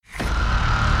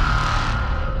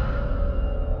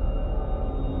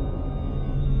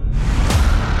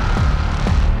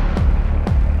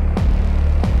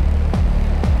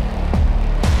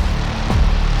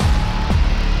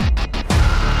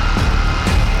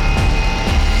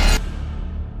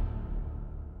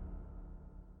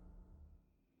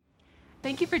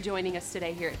Thank you for joining us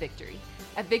today here at Victory.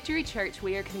 At Victory Church,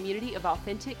 we are a community of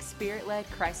authentic, Spirit-led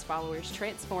Christ followers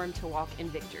transformed to walk in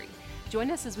victory.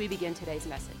 Join us as we begin today's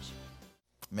message.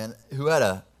 Man,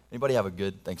 anybody have a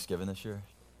good Thanksgiving this year?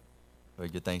 A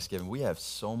good Thanksgiving? We have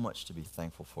so much to be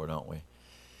thankful for, don't we?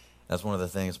 That's one of the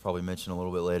things probably mentioned a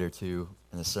little bit later too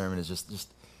in the sermon is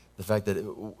just the fact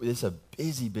that it's a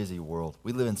busy, busy world.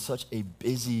 We live in such a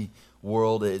busy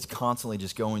world. It's constantly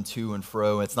just going to and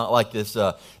fro. It's not like this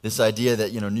idea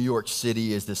that, New York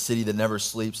City is the city that never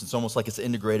sleeps. It's almost like it's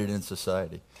integrated in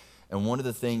society. And one of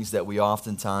the things that we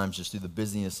oftentimes, just through the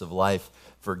busyness of life,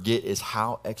 forget is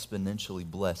how exponentially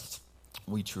blessed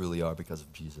we truly are because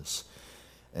of Jesus.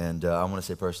 And I want to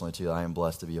say personally, too, I am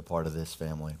blessed to be a part of this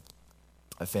family,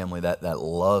 a family that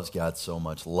loves God so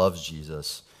much, loves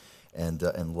Jesus, and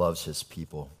loves his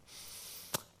people.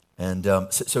 And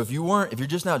so if you're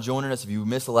just now joining us, if you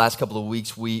missed the last couple of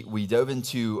weeks, we dove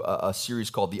into a series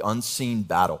called The Unseen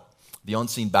Battle. The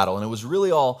Unseen Battle. And it was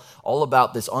really all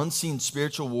about this unseen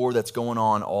spiritual war that's going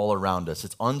on all around us.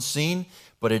 It's unseen,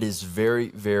 but it is very,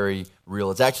 very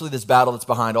real. It's actually this battle that's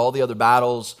behind all the other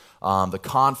battles, the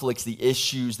conflicts, the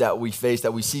issues that we face,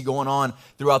 that we see going on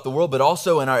throughout the world, but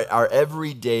also in our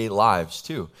everyday lives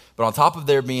too. But on top of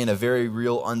there being a very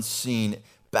real unseen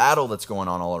battle that's going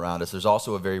on all around us, there's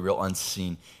also a very real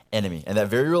unseen enemy. And that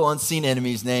very real unseen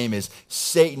enemy's name is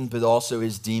Satan, but also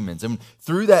his demons. And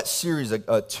through that series, a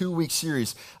 2-week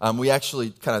series, we actually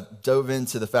kind of dove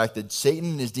into the fact that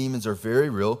Satan and his demons are very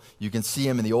real. You can see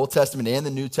them in the Old Testament and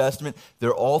the New Testament.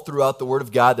 They're all throughout the Word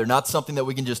of God. They're not something that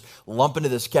we can just lump into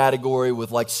this category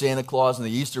with like Santa Claus and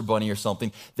the Easter Bunny or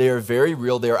something. They are very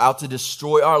real. They are out to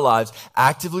destroy our lives,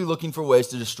 actively looking for ways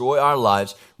to destroy our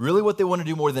lives. Really what they want to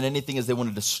do more than anything is they want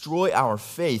to destroy our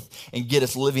faith and get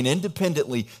us living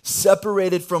independently,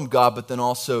 separated from God, but then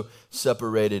also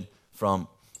separated from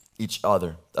each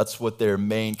other. That's what their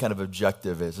main kind of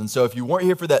objective is. And so if you weren't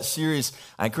here for that series,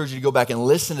 I encourage you to go back and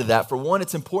listen to that. For one,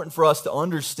 it's important for us to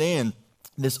understand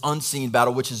this unseen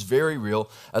battle, which is very real,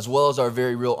 as well as our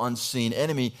very real unseen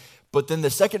enemy. But then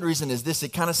the second reason is this: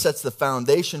 it kind of sets the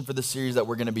foundation for the series that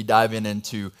we're going to be diving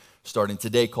into starting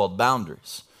today, called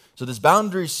Boundaries. So this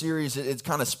boundary series, it's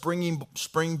kind of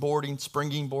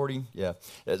springboarding. Yeah,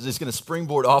 it's just going to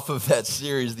springboard off of that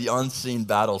series, the Unseen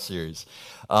Battle series,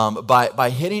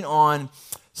 by hitting on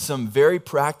some very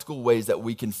practical ways that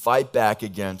we can fight back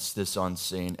against this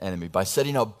unseen enemy, by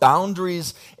setting up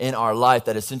boundaries in our life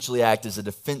that essentially act as a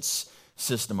defense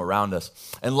system around us.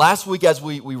 And last week, as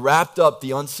we wrapped up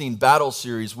the Unseen Battle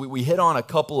series, we hit on a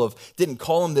couple of, didn't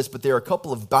call them this, but there are a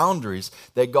couple of boundaries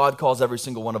that God calls every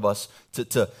single one of us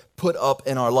to put up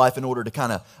in our life in order to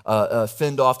kind of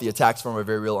fend off the attacks from a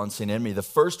very real unseen enemy. The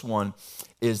first one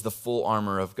is the full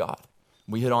armor of God.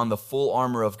 We hit on the full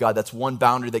armor of God. That's one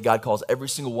boundary that God calls every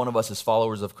single one of us as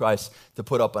followers of Christ to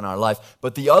put up in our life.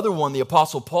 But the other one, the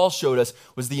Apostle Paul showed us,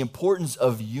 was the importance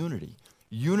of unity.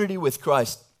 Unity with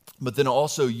Christ, but then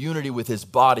also unity with his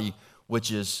body,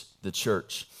 which is the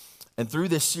church. And through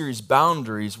this series,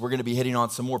 Boundaries, we're going to be hitting on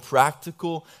some more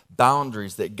practical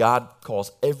boundaries that God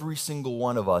calls every single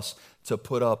one of us to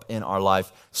put up in our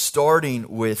life, starting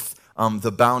with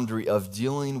the boundary of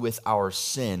dealing with our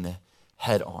sin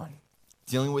head on.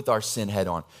 Dealing with our sin head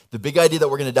on. The big idea that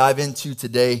we're going to dive into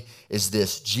today is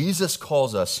this: Jesus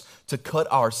calls us to cut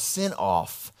our sin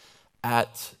off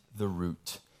at the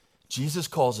root. Jesus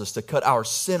calls us to cut our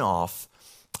sin off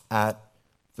at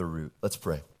the root. Let's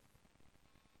pray.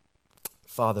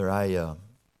 Father, I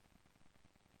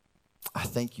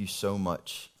thank you so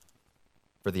much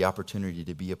for the opportunity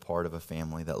to be a part of a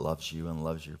family that loves you and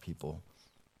loves your people.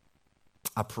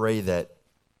 I pray that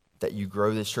you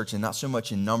grow this church, and not so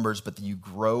much in numbers, but that you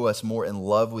grow us more in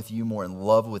love with you, more in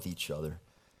love with each other.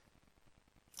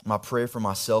 My prayer for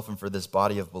myself and for this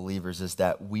body of believers is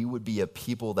that we would be a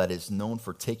people that is known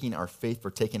for taking our faith, for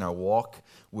taking our walk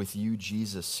with you,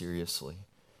 Jesus, seriously.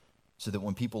 So that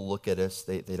when people look at us,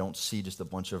 they don't see just a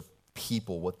bunch of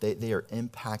people. They are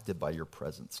impacted by your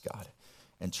presence, God,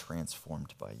 and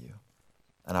transformed by you.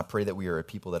 And I pray that we are a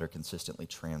people that are consistently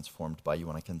transformed by you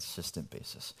on a consistent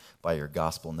basis, by your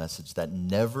gospel message that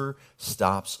never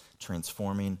stops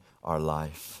transforming our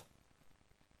life.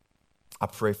 I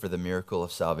pray for the miracle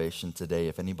of salvation today.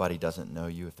 If anybody doesn't know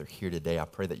you, if they're here today, I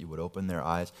pray that you would open their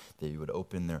eyes, that you would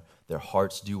open their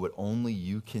hearts, do what only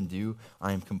you can do.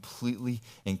 I am completely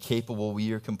incapable.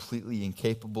 We are completely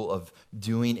incapable of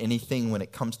doing anything when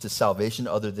it comes to salvation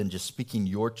other than just speaking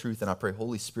your truth. And I pray,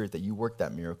 Holy Spirit, that you work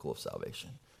that miracle of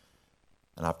salvation.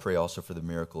 And I pray also for the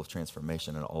miracle of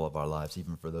transformation in all of our lives,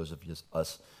 even for those of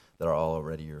us that are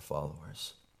already your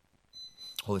followers.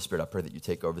 Holy Spirit, I pray that you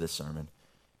take over this sermon.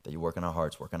 that you work in our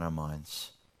hearts, work in our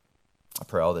minds. I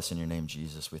pray all this in your name,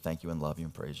 Jesus. We thank you and love you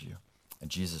and praise you. In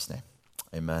Jesus' name,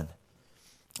 amen.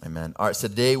 Amen. All right, so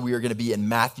today we are going to be in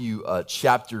Matthew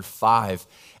chapter 5,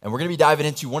 and we're going to be diving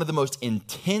into one of the most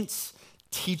intense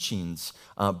teachings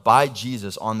by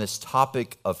Jesus on this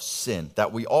topic of sin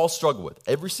that we all struggle with.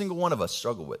 Every single one of us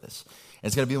struggle with this.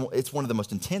 And it's one of the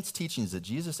most intense teachings that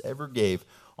Jesus ever gave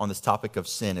on this topic of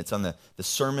sin. It's on the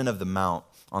Sermon of the Mount,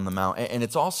 on the Mount. And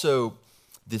it's also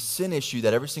this sin issue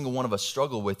that every single one of us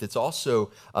struggle with. It's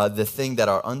also the thing that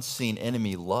our unseen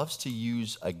enemy loves to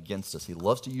use against us. He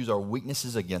loves to use our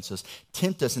weaknesses against us,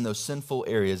 tempt us in those sinful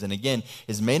areas. And again,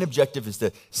 his main objective is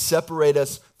to separate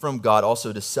us from God,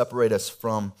 also to separate us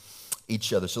from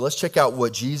each other. So let's check out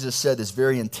what Jesus said, this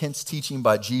very intense teaching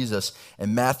by Jesus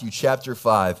in Matthew chapter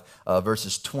 5,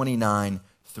 verses 29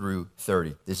 through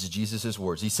 30. This is Jesus'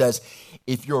 words. He says,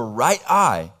 "If your right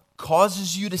eye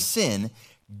causes you to sin,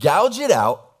 gouge it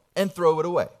out and throw it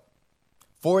away.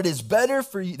 For it is better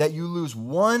for you that you lose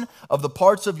one of the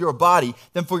parts of your body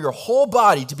than for your whole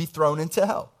body to be thrown into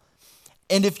hell.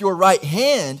 And if your right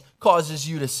hand causes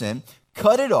you to sin,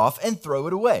 cut it off and throw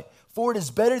it away. For it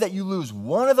is better that you lose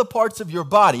one of the parts of your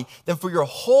body than for your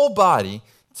whole body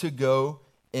to go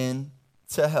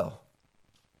into hell."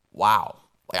 Wow.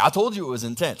 Like, I told you it was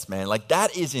intense, man. Like,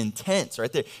 that is intense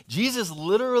right there. Jesus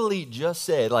literally just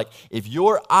said, like, if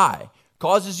your eye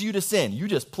causes you to sin, you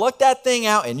just pluck that thing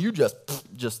out and you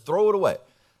just throw it away.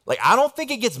 Like, I don't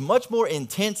think it gets much more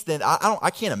intense than, I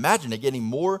can't imagine it getting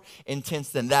more intense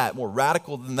than that, more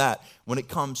radical than that when it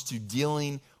comes to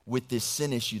dealing with this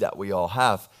sin issue that we all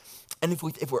have. And if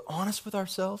we're honest with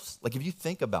ourselves, like if you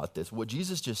think about this, what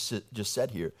Jesus just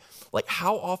said here, like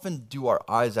how often do our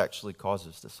eyes actually cause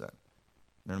us to sin?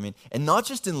 You know what I mean? And not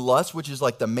just in lust, which is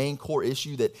like the main core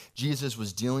issue that Jesus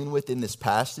was dealing with in this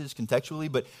passage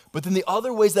contextually, but then the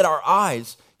other ways that our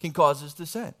eyes can cause us to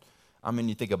sin. I mean,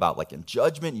 you think about like in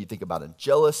judgment, you think about in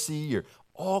jealousy, or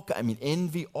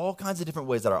envy, all kinds of different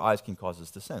ways that our eyes can cause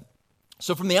us to sin.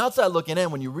 So from the outside looking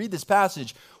in, when you read this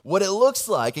passage, what it looks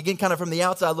like, again, kind of from the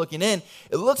outside looking in,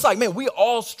 it looks like, man, we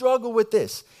all struggle with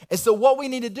this. And so what we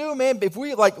need to do, man, if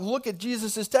we like look at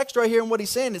Jesus' text right here and what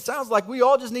he's saying, it sounds like we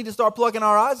all just need to start plucking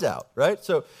our eyes out, right?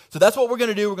 So that's what we're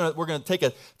going to do. We're going to take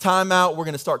a time out. We're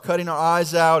going to start cutting our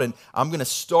eyes out, and I'm going to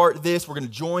start this. We're going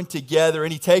to join together.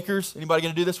 Any takers? Anybody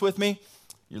going to do this with me?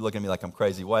 You're looking at me like I'm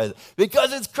crazy. Why is it?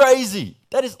 Because it's crazy.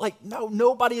 That is like, no,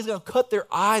 nobody is going to cut their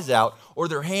eyes out or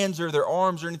their hands or their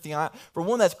arms or anything. For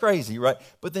one, that's crazy, right?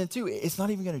 But then two, it's not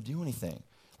even going to do anything.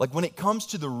 Like when it comes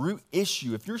to the root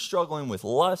issue, if you're struggling with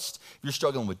lust, if you're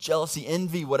struggling with jealousy,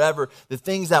 envy, whatever, the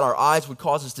things that our eyes would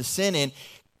cause us to sin in,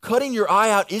 cutting your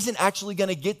eye out isn't actually going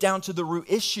to get down to the root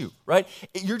issue, right?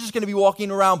 You're just going to be walking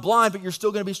around blind, but you're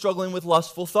still going to be struggling with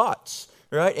lustful thoughts,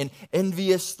 right? And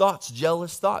envious thoughts,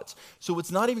 jealous thoughts. So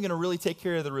it's not even going to really take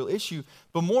care of the real issue.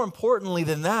 But more importantly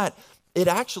than that, it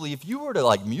actually, if you were to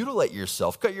like mutilate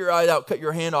yourself, cut your eye out, cut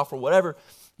your hand off or whatever,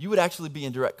 you would actually be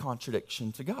in direct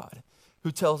contradiction to God,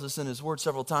 who tells us in his word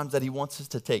several times that he wants us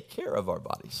to take care of our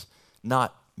bodies,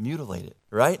 not mutilate it,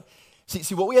 right?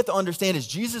 See, what we have to understand is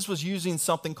Jesus was using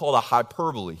something called a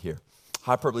hyperbole here.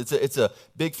 Hyperbole, it's a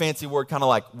big fancy word, kind of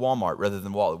like Walmart rather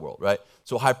than Wally World, right?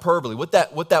 So hyperbole, what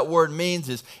that word means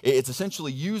is it's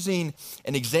essentially using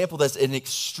an example that's an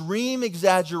extreme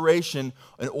exaggeration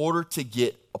in order to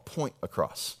get a point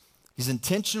across. He's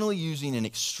intentionally using an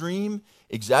extreme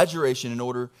exaggeration in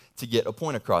order to get a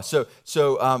point across.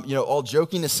 So all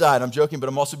joking aside, I'm joking, but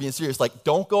I'm also being serious. Like,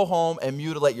 don't go home and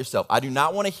mutilate yourself. I do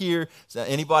not want to hear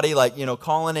anybody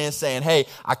calling in saying, "Hey,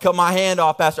 I cut my hand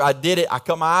off, Pastor. I did it. I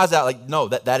cut my eyes out." Like, no,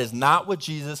 that is not what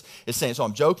Jesus is saying. So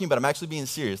I'm joking, but I'm actually being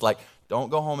serious. Like, don't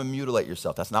go home and mutilate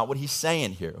yourself. That's not what he's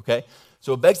saying here, okay?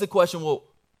 So it begs the question, well,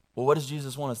 what does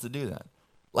Jesus want us to do then?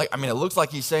 It looks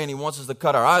like he's saying he wants us to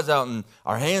cut our eyes out and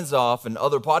our hands off and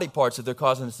other body parts that they're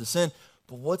causing us to sin.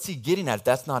 But what's he getting at?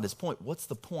 That's not his point. What's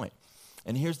the point?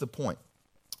 And here's the point.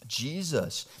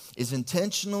 Jesus is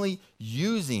intentionally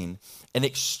using an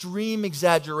extreme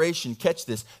exaggeration, catch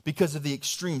this, because of the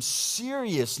extreme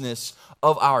seriousness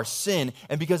of our sin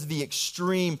and because of the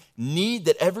extreme need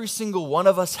that every single one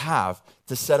of us have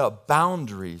to set up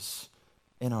boundaries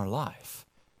in our life.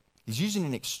 He's using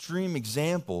an extreme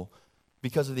example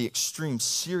because of the extreme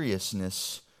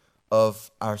seriousness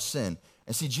of our sin.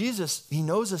 And see, Jesus, he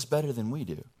knows us better than we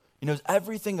do. He knows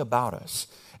everything about us.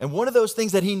 And one of those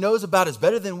things that he knows about us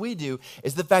better than we do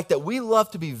is the fact that we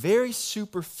love to be very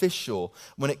superficial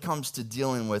when it comes to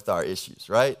dealing with our issues,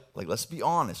 right? Like, let's be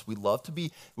honest.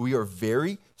 We are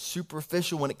very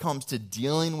superficial when it comes to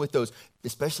dealing with those,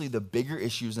 especially the bigger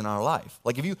issues in our life.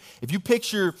 Like if you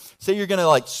picture, say you're gonna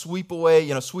like sweep away,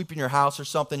 sweep in your house or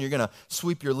something, you're gonna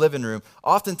sweep your living room.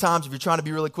 Oftentimes, if you're trying to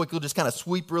be really quick, you'll just kind of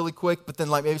sweep really quick, but then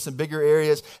like maybe some bigger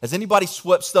areas. Has anybody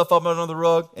swept stuff up under the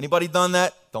rug? Anybody done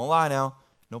that? Don't lie now.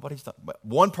 Nobody's done.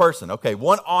 One person, okay,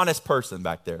 one honest person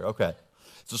back there, okay.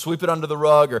 So sweep it under the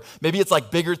rug, or maybe it's like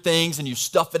bigger things and you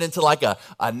stuff it into like a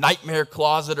nightmare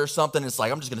closet or something. It's like,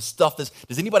 I'm just going to stuff this.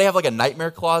 Does anybody have like a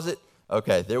nightmare closet?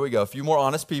 Okay, there we go. A few more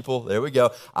honest people. There we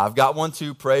go. I've got one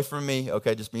too. Pray for me.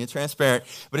 Okay, just being transparent.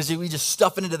 But as we just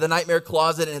stuff it into the nightmare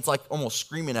closet, and it's like almost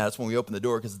screaming at us when we open the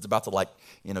door because it's about to like,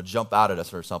 jump out at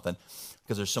us or something,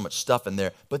 because there's so much stuff in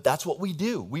there. But that's what we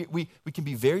do. We can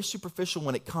be very superficial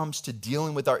when it comes to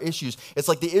dealing with our issues. It's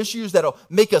like the issues that'll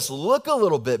make us look a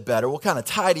little bit better. We'll kind of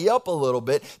tidy up a little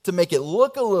bit to make it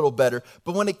look a little better.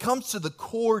 But when it comes to the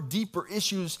core, deeper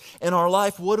issues in our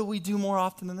life, what do we do more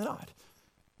often than not?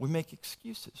 We make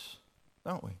excuses,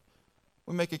 don't we?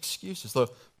 We make excuses. So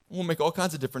we'll make all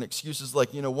kinds of different excuses.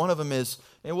 Like, one of them is,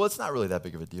 well, it's not really that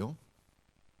big of a deal.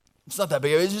 It's not that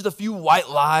big. It's just a few white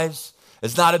lies.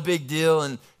 It's not a big deal,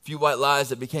 and a few white lies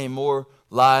that became more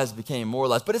lies.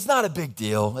 But it's not a big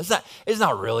deal. It's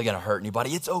not really going to hurt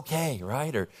anybody. It's okay,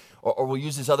 right? Or we'll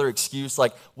use this other excuse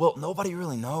like, well, nobody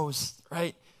really knows,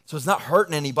 right? So it's not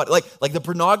hurting anybody. Like the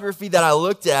pornography that I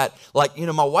looked at,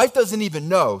 my wife doesn't even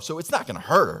know, so it's not going to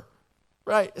hurt her,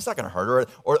 right? It's not going to hurt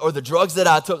her. Or the drugs that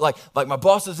I took, like my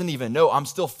boss doesn't even know. I'm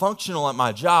still functional at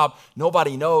my job.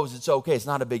 Nobody knows. It's okay. It's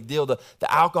not a big deal. The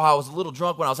alcohol, I was a little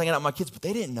drunk when I was hanging out with my kids, but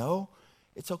they didn't know.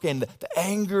 It's okay. And the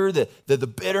anger, the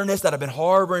bitterness that I've been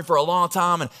harboring for a long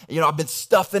time, and I've been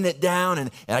stuffing it down,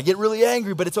 and I get really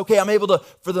angry, but it's okay. I'm able to,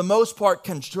 for the most part,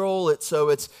 control it, so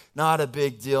it's not a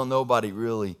big deal. Nobody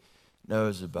really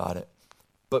knows about it.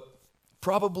 But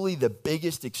probably the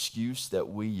biggest excuse that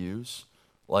we use,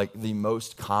 like the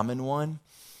most common one,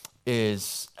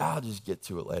 is I'll just get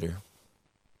to it later.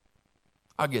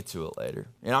 I'll get to it later.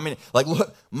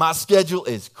 Look, my schedule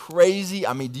is crazy.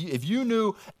 If you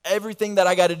knew everything that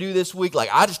I got to do this week,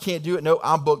 I just can't do it. No,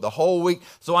 I'm booked the whole week.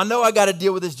 So I know I got to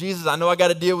deal with this, Jesus. I know I got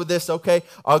to deal with this. Okay,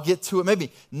 I'll get to it.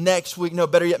 Maybe next week. No,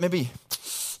 better yet, maybe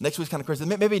next week's kind of crazy.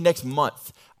 Maybe next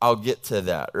month I'll get to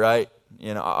that, right?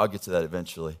 I'll get to that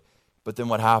eventually. But then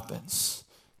what happens?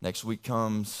 Next week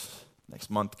comes,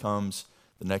 next month comes,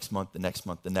 the next month, the next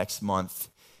month, the next month,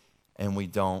 and we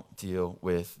don't deal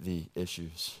with the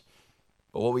issues.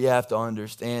 But what we have to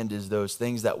understand is those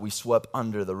things that we swept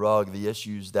under the rug, the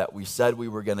issues that we said we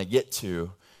were going to get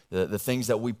to, the things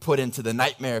that we put into the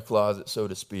nightmare closet, so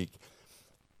to speak,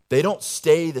 they don't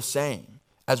stay the same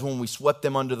as when we swept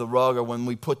them under the rug or when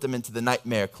we put them into the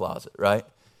nightmare closet, right?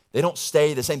 They don't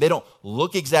stay the same. They don't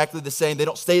look exactly the same. They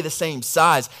don't stay the same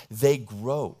size. They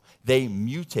grow. They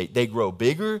mutate. They grow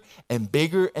bigger and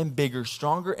bigger and bigger,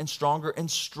 stronger and stronger and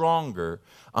stronger,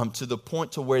 to the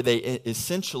point to where they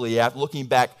essentially, after looking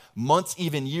back months,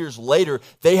 even years later,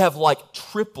 they have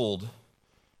tripled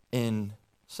in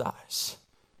size.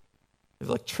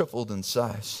 They've tripled in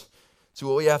size. So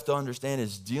what we have to understand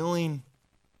is dealing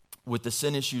with the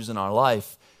sin issues in our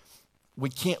life, we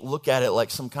can't look at it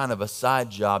like some kind of a side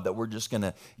job that we're just going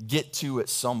to get to at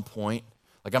some point.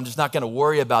 I'm just not going to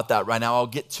worry about that right now. I'll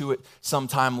get to it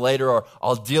sometime later, or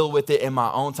I'll deal with it in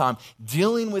my own time.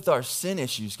 Dealing with our sin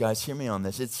issues, guys, hear me on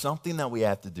this. It's something that we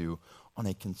have to do on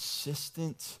a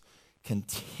consistent,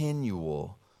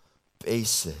 continual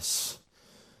basis.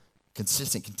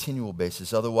 Consistent, continual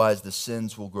basis. Otherwise, the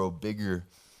sins will grow bigger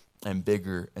and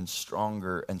bigger and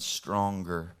stronger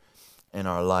in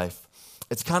our life.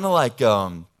 It's kind of like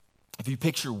if you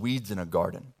picture weeds in a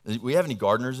garden. Do we have any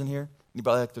gardeners in here?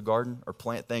 Anybody like to garden or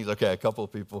plant things? Okay, a couple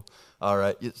of people. All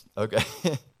right. Yes. Okay.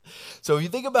 So if you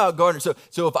think about gardeners,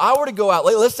 so if I were to go out,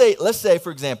 let's say, for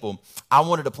example, I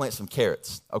wanted to plant some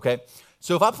carrots, okay?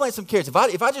 So if I plant some carrots,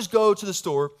 if I just go to the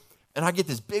store and I get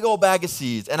this big old bag of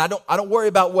seeds, and I don't worry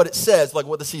about what it says, like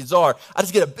what the seeds are. I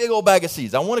just get a big old bag of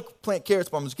seeds. I want to plant carrots,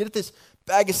 but I'm just get this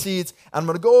bag of seeds, and I'm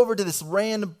going to go over to this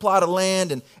random plot of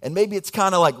land, and maybe it's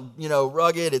kind of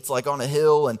rugged. It's on a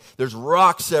hill, and there's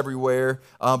rocks everywhere,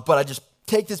 but I just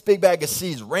take this big bag of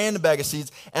seeds, random bag of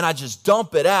seeds, and I just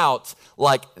dump it out.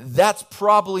 That's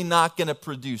probably not going to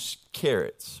produce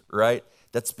carrots, right?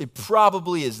 It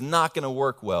probably is not going to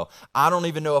work well. I don't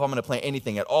even know if I'm going to plant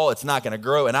anything at all. It's not going to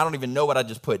grow, and I don't even know what I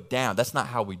just put down. That's not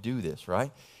how we do this,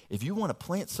 right? if you want to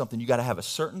plant something, you got to have a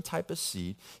certain type of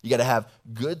seed. You got to have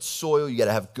good soil. You got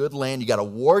to have good land. You got to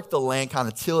work the land, kind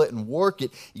of till it and work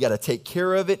it. You got to take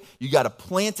care of it. You got to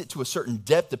plant it to a certain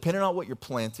depth, depending on what you're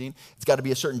planting. It's got to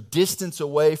be a certain distance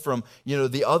away from,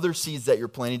 the other seeds that you're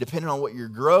planting, depending on what you're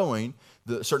growing.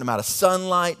 The certain amount of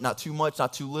sunlight, not too much,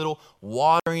 not too little,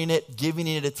 watering it, giving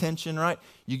it attention, right?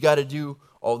 You got to do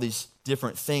all these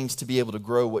different things to be able to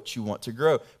grow what you want to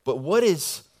grow. But what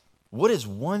is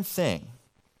one thing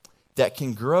that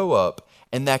can grow up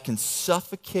and that can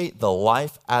suffocate the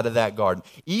life out of that garden?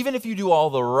 Even if you do all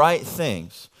the right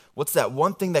things, what's that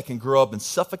one thing that can grow up and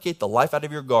suffocate the life out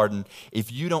of your garden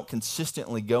if you don't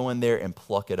consistently go in there and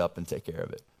pluck it up and take care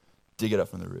of it? Dig it up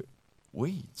from the root.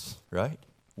 Weeds, right?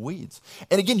 Weeds.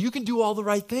 And again, you can do all the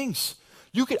right things.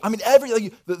 You got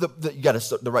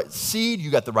the right seed, you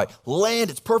got the right land,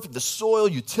 it's perfect, the soil,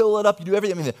 you till it up, you do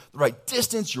everything, the right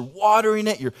distance, you're watering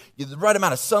it, you're the right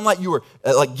amount of sunlight, you are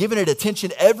giving it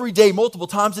attention every day, multiple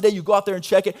times a day, you go out there and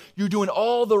check it, you're doing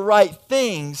all the right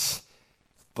things,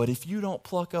 but if you don't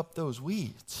pluck up those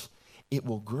weeds, it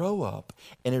will grow up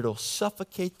and it'll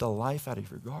suffocate the life out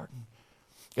of your garden.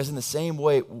 Because in the same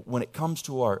way, when it comes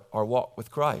to our walk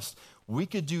with Christ, we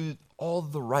could do all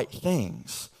the right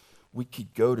things. We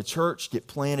could go to church, get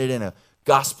planted in a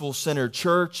gospel-centered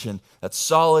church, and that's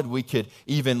solid. We could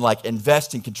even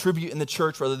invest and contribute in the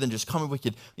church rather than just coming. We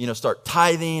could, start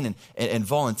tithing and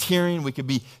volunteering. We could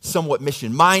be somewhat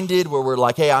mission-minded where we're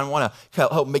like, hey, I want to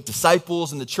help make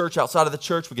disciples in the church, outside of the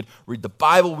church. We could read the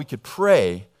Bible. We could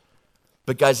pray.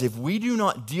 But guys, if we do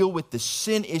not deal with the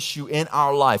sin issue in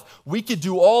our life, we could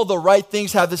do all the right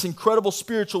things, have this incredible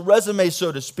spiritual resume,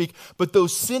 so to speak, but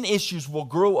those sin issues will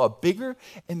grow up bigger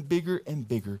and bigger and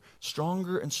bigger,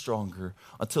 stronger and stronger,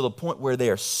 until the point where they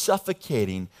are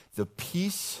suffocating the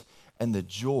peace and the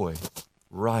joy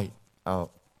right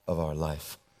out of our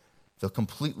life. They'll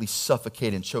completely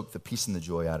suffocate and choke the peace and the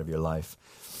joy out of your life.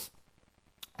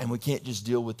 And we can't just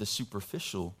deal with the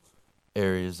superficial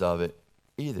areas of it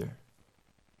either.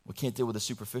 We can't deal with the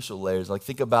superficial layers.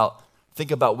 Think about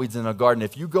weeds in a garden.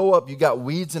 If you go up, you got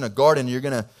weeds in a garden, you're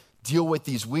going to deal with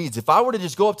these weeds. If I were to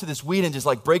just go up to this weed and just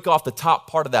break off the top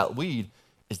part of that weed,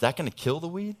 is that going to kill the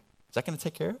weed? Is that going to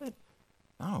take care of it?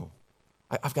 No.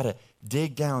 I've got to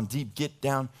dig down deep, get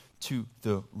down to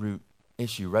the root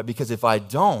issue, right? Because if I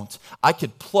don't, I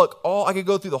could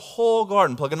go through the whole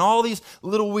garden, plucking all these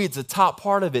little weeds, the top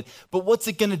part of it, but what's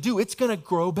it going to do? It's going to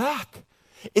grow back.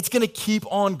 It's going to keep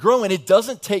on growing. It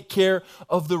doesn't take care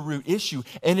of the root issue.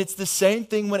 And it's the same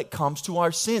thing when it comes to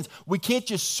our sins. We can't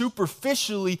just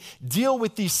superficially deal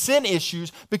with these sin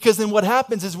issues, because then what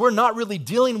happens is we're not really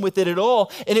dealing with it at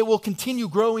all, and it will continue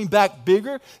growing back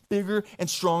bigger, and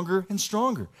stronger and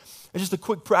stronger. And just a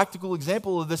quick practical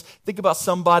example of this, think about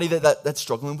somebody that's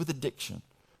struggling with addiction,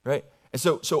 right? And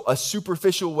so a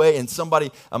superficial way, and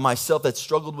somebody, myself, that's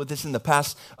struggled with this in the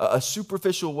past, a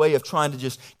superficial way of trying to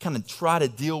just kind of try to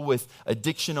deal with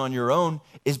addiction on your own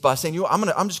is by saying,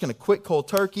 I'm just going to quit cold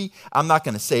turkey. I'm not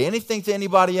going to say anything to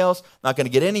anybody else. Not going to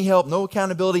get any help, no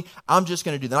accountability. I'm just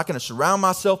going to do that. I'm not going to surround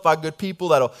myself by good people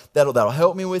that'll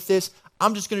help me with this.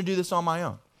 I'm just going to do this on my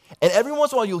own. And every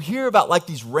once in a while, you'll hear about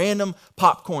these random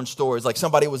popcorn stories, like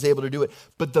somebody was able to do it.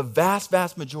 But the vast,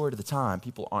 vast majority of the time,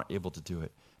 people aren't able to do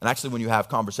it. And actually, when you have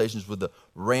conversations with the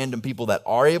random people that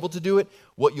are able to do it,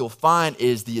 what you'll find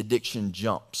is the addiction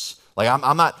jumps.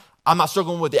 I'm not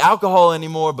struggling with the alcohol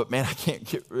anymore, but man, I can't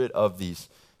get rid of these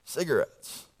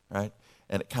cigarettes, right?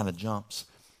 And it kind of jumps.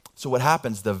 So what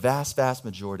happens, the vast, vast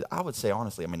majority, I would say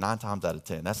honestly, 9 times out of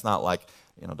 10, that's not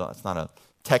that's not a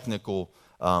technical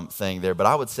thing there, but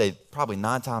I would say probably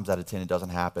 9 times out of 10 it doesn't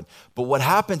happen. But what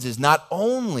happens is not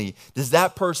only does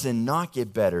that person not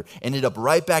get better, ended up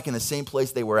right back in the same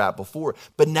place they were at before,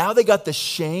 but now they got the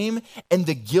shame and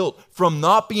the guilt from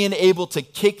not being able to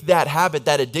kick that habit,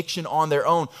 that addiction on their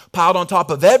own, piled on top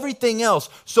of everything else.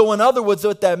 So in other words,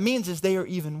 what that means is they are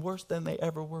even worse than they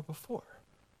ever were before.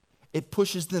 It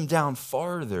pushes them down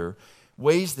farther,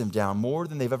 weighs them down more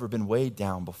than they've ever been weighed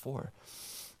down before.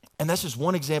 And that's just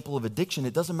one example of addiction.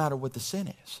 It doesn't matter what the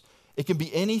sin is. It can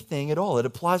be anything at all. It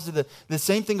applies to the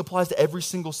same thing applies to every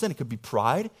single sin. It could be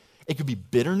pride. It could be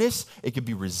bitterness. It could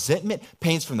be resentment,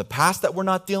 pains from the past that we're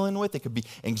not dealing with. It could be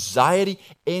anxiety,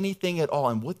 anything at all.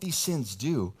 And what these sins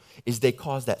do is they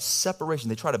cause that separation.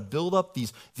 They try to build up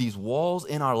these walls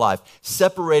in our life,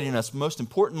 separating us most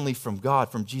importantly from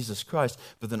God, from Jesus Christ,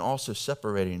 but then also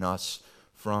separating us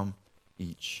from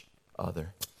each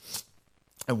other.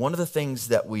 And one of the things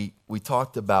that we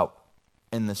talked about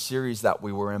in the series that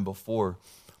we were in before,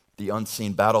 the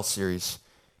Unseen Battle series,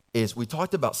 is we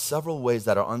talked about several ways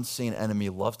that our unseen enemy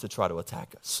loves to try to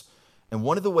attack us. And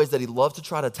one of the ways that he loves to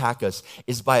try to attack us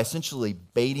is by essentially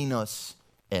baiting us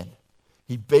in.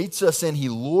 He baits us in, he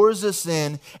lures us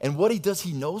in, and what he does,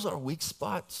 he knows our weak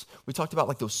spots. We talked about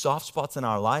like those soft spots in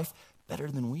our life better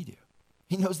than we do.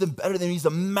 He knows them better than he's a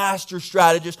master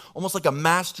strategist, almost like a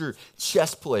master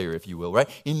chess player, if you will, right?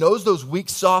 He knows those weak,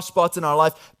 soft spots in our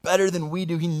life better than we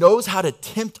do. He knows how to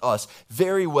tempt us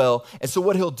very well. And so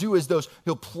what he'll do is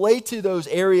he'll play to those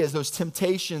areas, those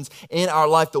temptations in our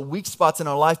life, the weak spots in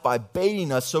our life by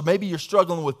baiting us. So maybe you're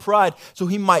struggling with pride, so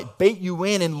he might bait you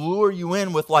in and lure you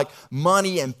in with like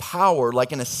money and power,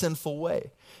 like in a sinful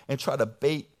way, and try to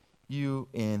bait you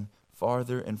in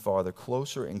farther and farther,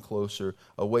 closer and closer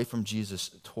away from Jesus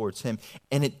towards him.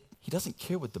 And he doesn't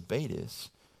care what the bait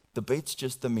is. The bait's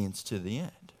just the means to the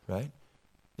end, right?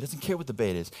 He doesn't care what the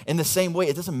bait is. In the same way,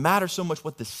 it doesn't matter so much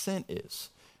what the sin is.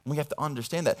 And we have to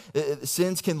understand that.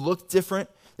 Sins can look different.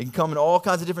 They can come in all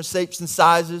kinds of different shapes and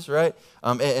sizes, right?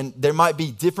 And there might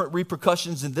be different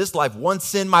repercussions in this life. One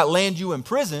sin might land you in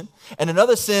prison, and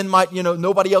another sin might,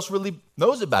 nobody else really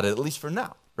knows about it, at least for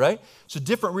now. Right? So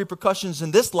different repercussions in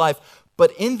this life,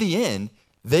 but in the end,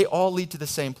 they all lead to the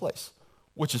same place,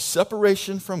 which is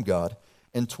separation from God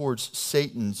and towards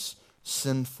Satan's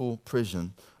sinful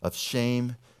prison of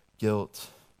shame, guilt,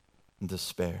 and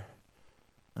despair,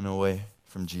 and away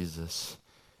from Jesus.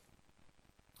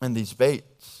 And these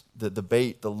baits, the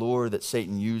bait, the lure that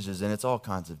Satan uses, and it's all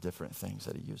kinds of different things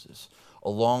that he uses,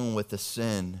 along with the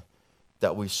sin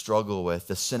that we struggle with,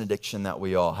 the sin addiction that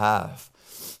we all have.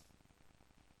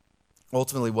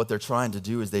 Ultimately, what they're trying to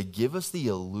do is they give us the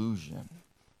illusion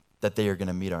that they are going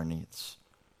to meet our needs.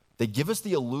 They give us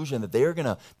the illusion that they are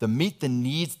going to meet the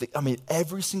needs that,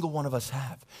 every single one of us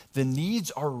have. The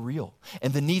needs are real,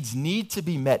 and the needs need to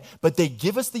be met. But they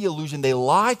give us the illusion, they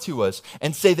lie to us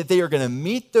and say that they are going to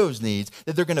meet those needs,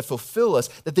 that they're going to fulfill us,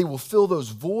 that they will fill those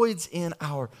voids in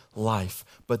our life.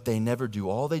 But they never do.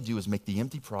 All they do is make the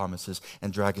empty promises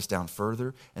and drag us down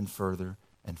further and further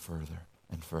and further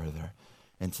and further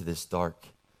into this dark,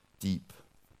 deep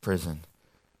prison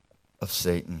of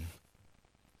Satan.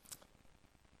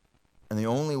 And the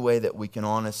only way that we can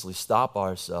honestly stop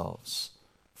ourselves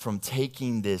from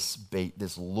taking this bait,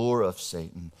 this lure of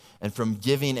Satan, and from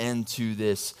giving into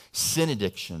this sin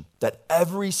addiction that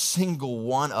every single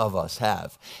one of us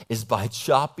have, is by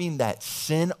chopping that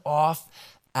sin off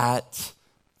at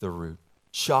the root.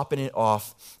 Chopping it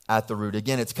off at the root.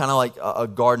 Again, it's kind of like a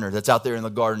gardener that's out there in the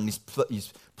garden.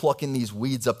 He's plucking these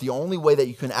weeds up. The only way that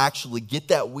you can actually get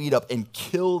that weed up and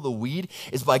kill the weed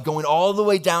is by going all the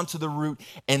way down to the root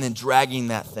and then dragging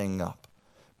that thing up.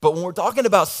 But when we're talking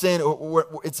about sin,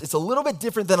 it's a little bit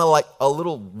different than a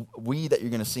little weed that you're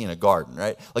going to see in a garden,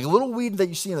 right? Like a little weed that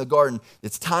you see in the garden,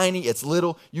 it's tiny, it's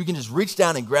little. You can just reach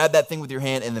down and grab that thing with your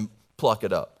hand and then pluck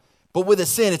it up. But with a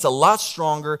sin, it's a lot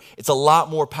stronger. It's a lot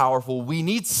more powerful. We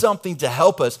need something to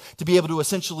help us to be able to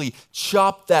essentially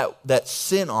chop that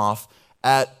sin off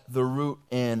at the root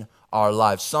in our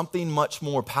lives. Something much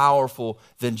more powerful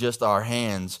than just our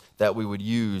hands that we would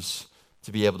use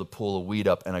to be able to pull a weed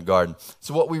up in a garden.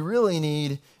 So what we really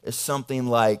need is something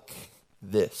like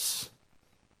this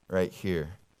right here.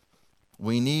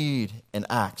 We need an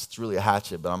axe. It's really a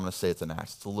hatchet, but I'm going to say it's an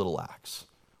axe. It's a little axe.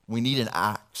 We need an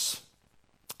axe.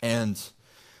 And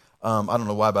I don't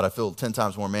know why, but I feel 10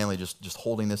 times more manly just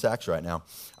holding this axe right now.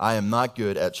 I am not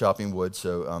good at chopping wood,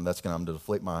 so I'm going to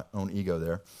deflate my own ego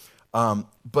there.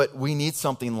 But we need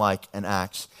something like an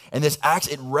axe. And this axe,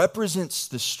 it represents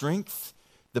the strength,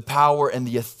 the power, and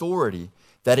the authority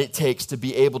that it takes to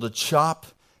be able to chop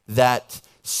that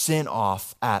sin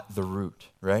off at the root,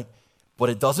 right? But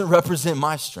it doesn't represent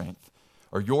my strength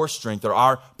or your strength or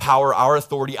our power, our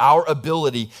authority, our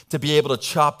ability to be able to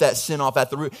chop that sin off at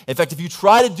the root. In fact, if you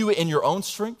try to do it in your own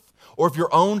strength or if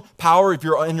your own power, if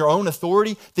you're in your own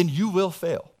authority, then you will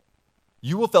fail.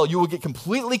 You will fail. You will get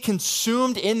completely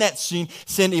consumed in that sin.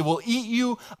 It will eat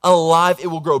you alive. It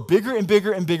will grow bigger and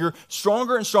bigger and bigger,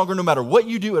 stronger and stronger. No matter what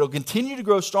you do, it'll continue to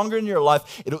grow stronger in your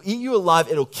life. It'll eat you alive.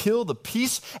 It'll kill the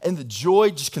peace and the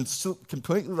joy, just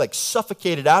completely like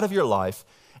suffocate it out of your life.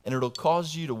 And it'll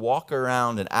cause you to walk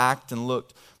around and act and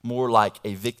look more like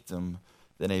a victim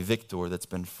than a victor that's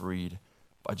been freed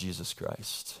by Jesus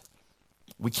Christ.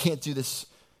 We can't do this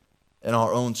in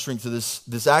our own strength. So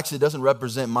this actually doesn't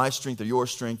represent my strength or your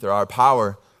strength or our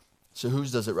power. So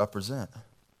whose does it represent?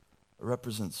 It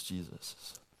represents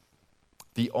Jesus.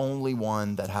 The only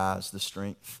one that has the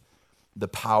strength, the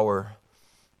power,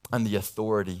 and the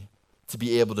authority to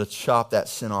be able to chop that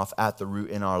sin off at the root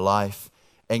in our life.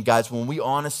 And guys, when we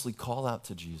honestly call out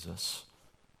to Jesus,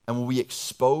 and when we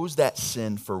expose that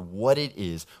sin for what it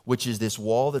is, which is this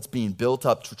wall that's being built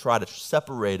up to try to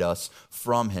separate us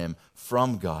from him,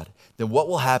 from God, then what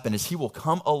will happen is he will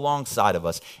come alongside of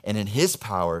us, and in his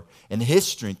power and his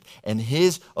strength and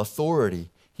his authority,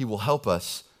 he will help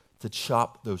us to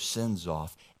chop those sins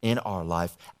off in our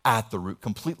life at the root,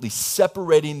 completely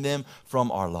separating them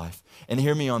from our life. And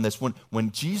hear me on this.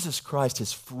 When Jesus Christ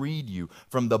has freed you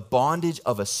from the bondage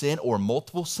of a sin or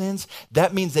multiple sins,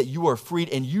 that means that you are freed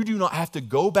and you do not have to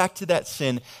go back to that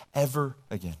sin ever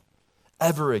again.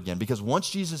 Ever again. Because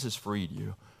once Jesus has freed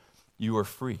you, you are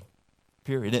free.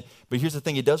 Period. But here's the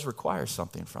thing, it does require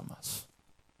something from us.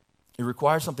 It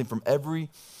requires something from every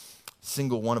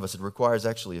single one of us. It requires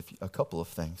actually a couple of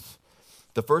things.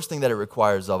 The first thing that it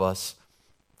requires of us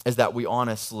is that we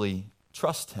honestly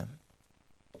trust him.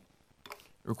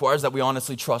 It requires that we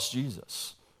honestly trust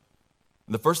Jesus.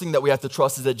 And the first thing that we have to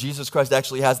trust is that Jesus Christ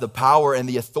actually has the power and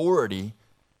the authority,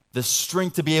 the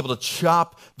strength to be able to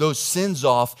chop those sins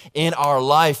off in our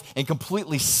life and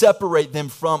completely separate them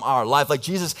from our life. Like,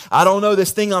 Jesus, I don't know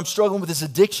this thing I'm struggling with, this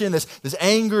addiction, this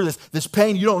anger, this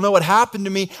pain. You don't know what happened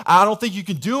to me. I don't think you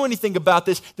can do anything about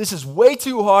this. This is way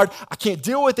too hard. I can't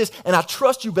deal with this, and I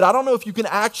trust you, but I don't know if you can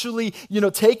actually,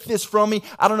 take this from me.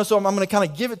 I don't know, so I'm going to kind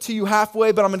of give it to you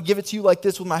halfway, but I'm going to give it to you like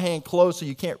this with my hand closed so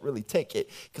you can't really take it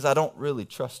because I don't really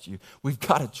trust you. We've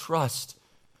got to trust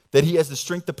that he has the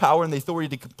strength, the power, and the authority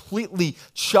to completely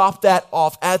chop that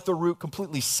off at the root,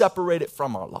 completely separate it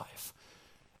from our life.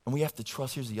 And we have to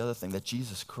trust, here's the other thing, that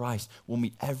Jesus Christ will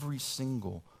meet every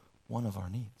single one of our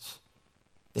needs.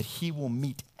 That he will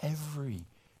meet every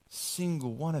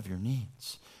single one of your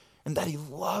needs. And that he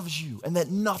loves you, and that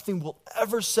nothing will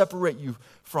ever separate you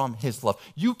from his love.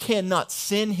 You cannot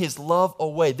sin his love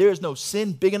away. There is no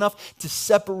sin big enough to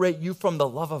separate you from the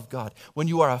love of God when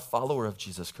you are a follower of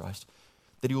Jesus Christ.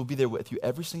 That he will be there with you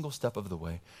every single step of the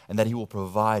way, and that he will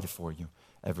provide for you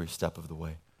every step of the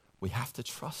way. We have to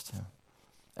trust him.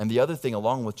 And the other thing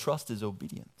along with trust is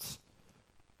obedience.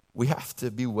 We have to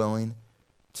be willing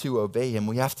to obey him.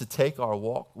 We have to take our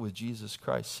walk with Jesus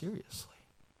Christ seriously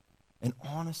and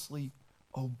honestly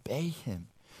obey him.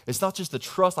 It's not just the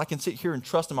trust. I can sit here and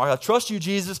trust him. I trust you,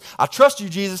 Jesus. I trust you,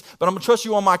 Jesus, but I'm going to trust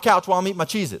you on my couch while I'm eating my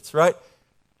Cheez-Its, right?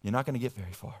 You're not going to get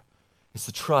very far. It's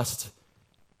the trust,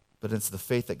 but it's the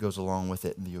faith that goes along with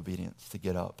it and the obedience to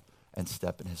get up and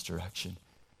step in his direction.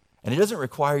 And it doesn't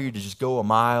require you to just go a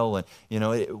mile. And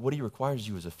what he requires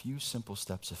you is a few simple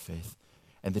steps of faith.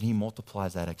 And then he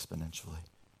multiplies that exponentially.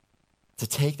 To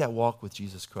take that walk with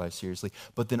Jesus Christ seriously.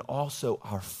 But then also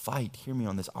our fight, hear me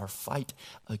on this, our fight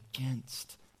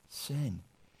against sin.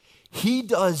 He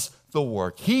does the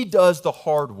work. He does the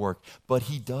hard work. But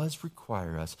he does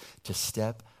require us to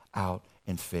step out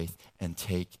in faith and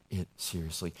take it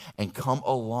seriously and come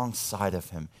alongside of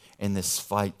him in this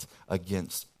fight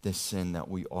against this sin that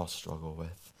we all struggle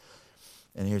with.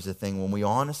 And here's the thing, when we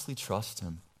honestly trust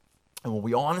him and when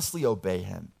we honestly obey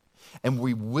him and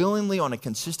we willingly on a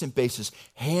consistent basis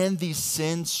hand these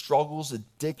sins, struggles,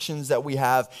 addictions that we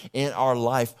have in our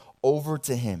life over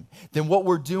to him, then what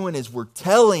we're doing is we're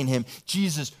telling him,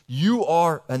 Jesus, you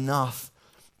are enough.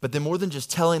 But then more than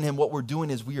just telling him, what we're doing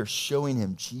is we are showing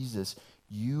him, Jesus,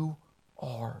 you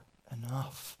are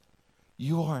enough.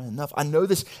 You are enough. I know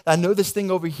this thing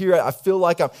over here. I feel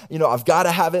like I've got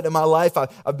to have it in my life.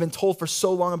 I've been told for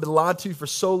so long, I've been lied to for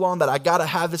so long that I got to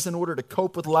have this in order to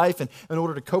cope with life and in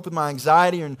order to cope with my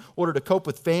anxiety or in order to cope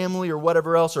with family or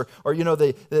whatever else or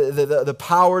the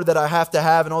power that I have to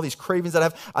have and all these cravings that I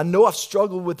have. I know I've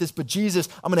struggled with this, but Jesus,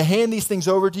 I'm going to hand these things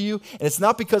over to you. And it's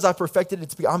not because I perfected it.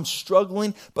 It's because I'm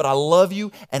struggling, but I love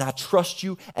you and I trust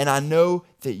you and I know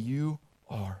that you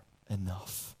are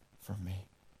enough for me.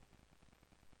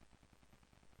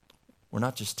 We're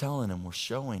not just telling him, we're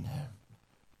showing him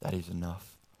that he's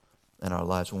enough in our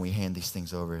lives when we hand these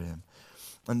things over to him.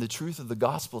 And the truth of the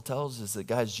gospel tells us that,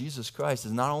 guys, Jesus Christ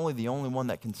is not only the only one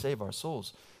that can save our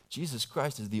souls, Jesus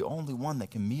Christ is the only one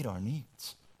that can meet our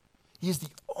needs. He is the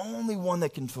only one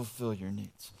that can fulfill your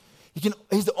needs.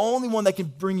 He's the only one that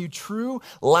can bring you true,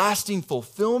 lasting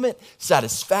fulfillment,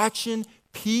 satisfaction,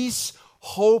 peace,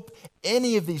 hope,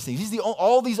 any of these things.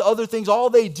 All these other things,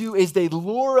 all they do is they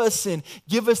lure us in,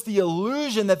 give us the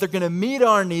illusion that they're going to meet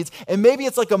our needs. And maybe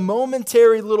it's like a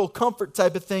momentary little comfort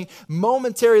type of thing,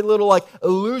 momentary little like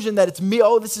illusion that it's me.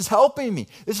 Oh, this is helping me.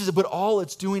 But all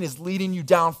it's doing is leading you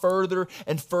down further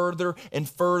and further and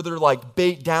further, like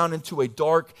bait down into a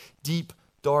dark, deep,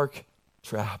 dark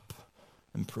trap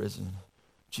and prison.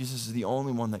 Jesus is the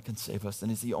only one that can save us, and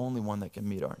he's the only one that can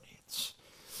meet our needs.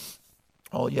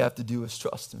 All you have to do is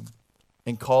trust him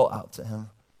and call out to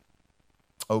him,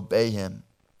 obey him,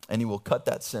 and he will cut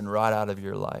that sin right out of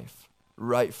your life,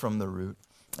 right from the root,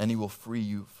 and he will free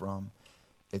you from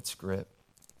its grip.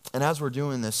 And as we're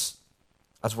doing this,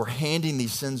 as we're handing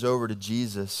these sins over to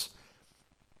Jesus,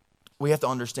 we have to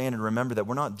understand and remember that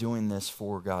we're not doing this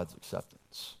for God's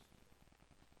acceptance.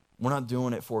 We're not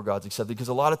doing it for God's acceptance, because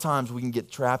a lot of times we can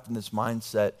get trapped in this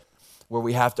mindset where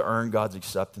we have to earn God's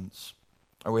acceptance,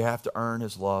 or we have to earn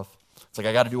his love. It's like,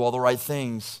 I got to do all the right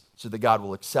things so that God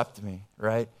will accept me,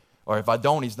 right? Or if I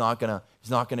don't, he's not gonna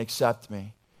accept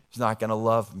me. He's not gonna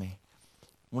love me.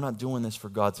 We're not doing this for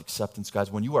God's acceptance, guys.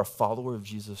 When you are a follower of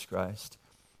Jesus Christ,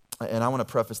 and I want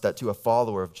to preface that too, a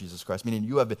follower of Jesus Christ, meaning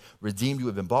you have been redeemed, you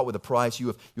have been bought with a price,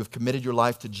 you have committed your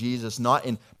life to Jesus, not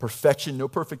in perfection, no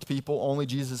perfect people, only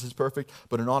Jesus is perfect,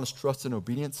 but in honest trust and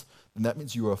obedience, then that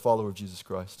means you are a follower of Jesus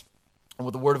Christ. And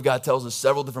what the Word of God tells us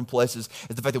several different places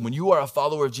is the fact that when you are a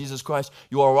follower of Jesus Christ,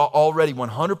 you are already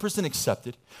 100%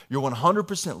 accepted, you're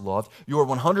 100% loved, you are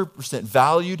 100%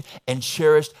 valued and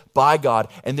cherished by God,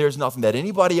 and there's nothing that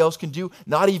anybody else can do,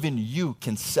 not even you,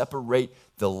 can separate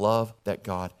the love that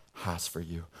God has for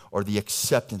you or the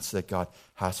acceptance that God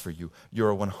has for you.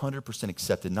 You're 100%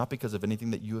 accepted, not because of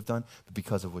anything that you have done, but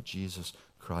because of what Jesus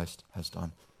Christ has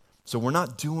done. So we're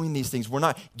not doing these things. We're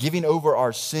not giving over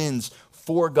our sins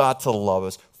for God to love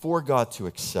us, for God to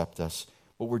accept us.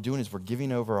 What we're doing is we're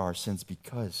giving over our sins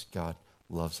because God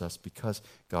loves us, because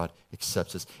God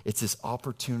accepts us. It's this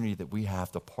opportunity that we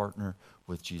have to partner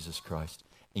with Jesus Christ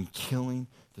in killing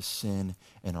the sin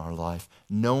in our life,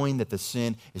 knowing that the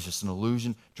sin is just an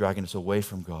illusion dragging us away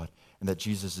from God, and that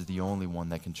Jesus is the only one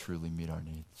that can truly meet our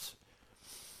needs.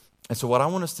 And so what I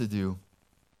want us to do,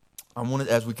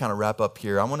 as we kind of wrap up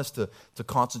here, I want us to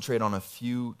concentrate on a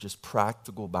few just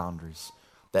practical boundaries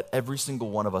that every single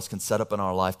one of us can set up in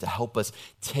our life to help us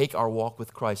take our walk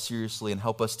with Christ seriously and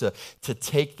help us to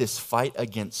take this fight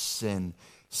against sin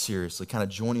seriously, kind of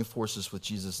joining forces with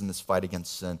Jesus in this fight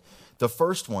against sin. The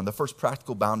first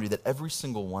practical boundary that every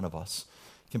single one of us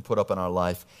can put up in our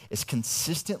life is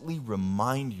consistently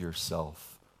remind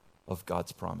yourself of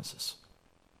God's promises.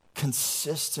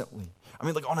 Consistently. I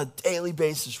mean, like on a daily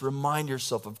basis, remind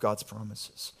yourself of God's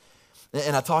promises.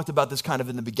 And I talked about this kind of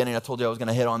in the beginning. I told you I was going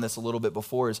to hit on this a little bit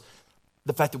before, is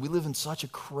the fact that we live in such a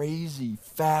crazy,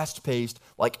 fast-paced,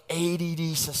 like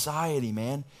ADD society,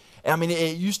 man. I mean,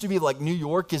 it used to be like New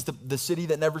York is the city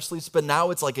that never sleeps, but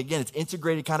now it's like, again, it's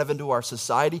integrated kind of into our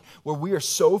society where we are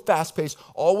so fast-paced,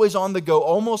 always on the go,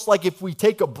 almost like if we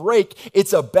take a break,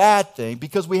 it's a bad thing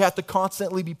because we have to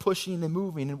constantly be pushing and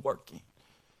moving and working.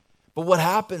 But what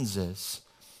happens is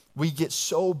we get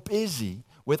so busy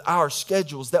with our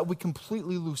schedules that we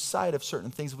completely lose sight of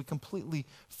certain things. We completely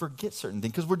forget certain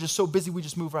things because we're just so busy, we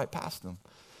just move right past them.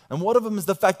 And one of them is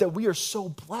the fact that we are so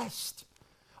blessed.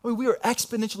 I mean, we are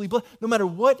exponentially blessed. No matter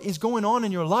what is going on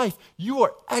in your life, you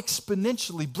are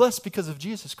exponentially blessed because of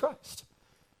Jesus Christ.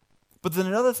 But then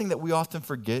another thing that we often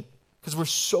forget, because we're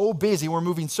so busy, we're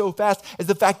moving so fast, is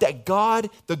the fact that God,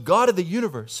 the God of the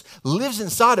universe, lives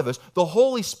inside of us, the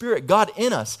Holy Spirit, God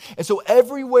in us. And so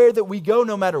everywhere that we go,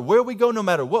 no matter where we go, no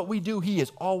matter what we do, He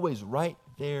is always right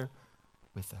there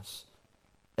with us.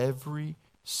 Every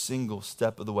single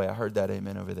step of the way. I heard that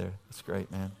amen over there. That's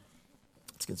great, man.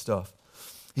 That's good stuff.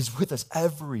 He's with us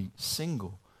every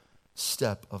single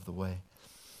step of the way.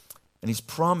 And He's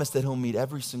promised that He'll meet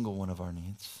every single one of our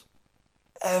needs.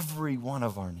 Every one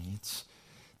of our needs.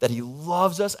 That He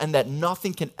loves us and that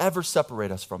nothing can ever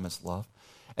separate us from His love.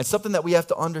 And something that we have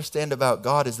to understand about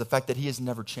God is the fact that He is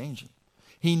never changing.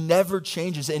 He never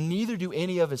changes, and neither do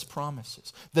any of His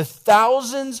promises. The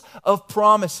thousands of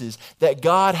promises that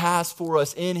God has for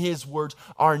us in His words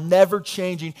are never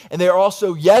changing, and they are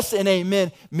also yes and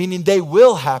amen, meaning they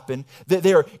will happen, that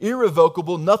they are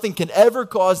irrevocable. Nothing can ever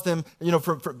cause them,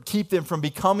 keep them from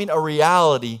becoming a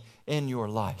reality in your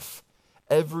life.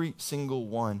 Every single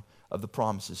one of the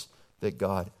promises that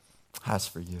God has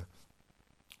for you.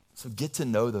 So get to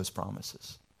know those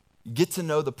promises. Get to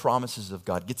know the promises of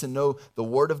God. Get to know the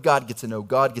Word of God. Get to know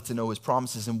God. Get to know His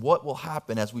promises. And what will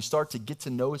happen as we start to get to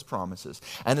know His promises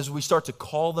and as we start to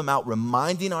call them out,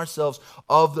 reminding ourselves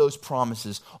of those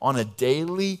promises on a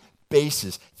daily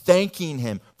basis, thanking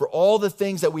Him for all the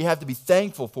things that we have to be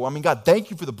thankful for. I mean, God,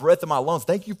 thank You for the breath in my lungs.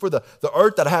 Thank You for the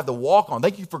earth that I have to walk on.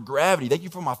 Thank You for gravity. Thank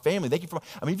You for my family. Thank You for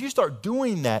if you start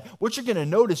doing that, what you're going to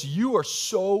notice, you are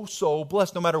so, so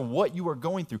blessed no matter what you are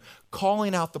going through,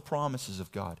 calling out the promises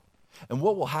of God. And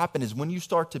what will happen is when you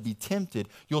start to be tempted,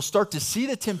 you'll start to see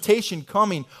the temptation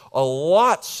coming a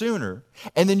lot sooner,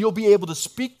 and then you'll be able to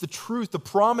speak the truth, the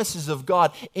promises of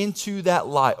God into that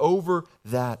lie, over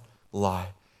that lie.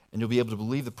 And you'll be able to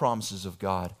believe the promises of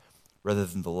God rather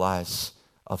than the lies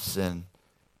of sin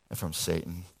and from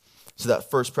Satan. So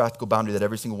that first practical boundary that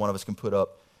every single one of us can put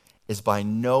up is by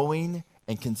knowing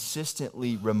and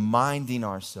consistently reminding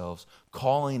ourselves,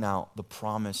 calling out the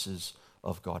promises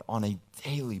of God on a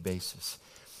daily basis.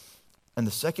 And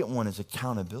the second one is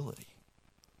accountability.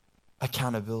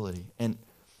 Accountability. And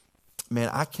man,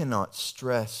 I cannot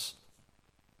stress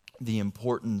the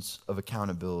importance of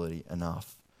accountability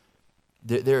enough.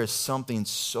 There is something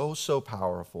so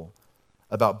powerful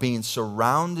about being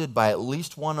surrounded by at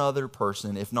least one other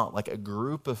person, if not like a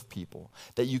group of people,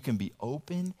 that you can be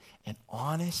open and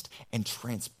honest and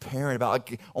transparent about,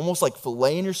 like, almost like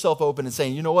filleting yourself open and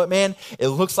saying, you know what, man, it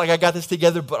looks like I got this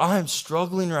together, but I am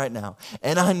struggling right now,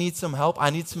 and I need some help. I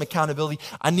need some accountability.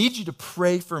 I need you to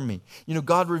pray for me. You know,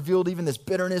 God revealed even this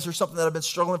bitterness or something that I've been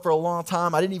struggling for a long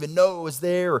time. I didn't even know it was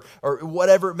there, or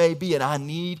whatever it may be, and I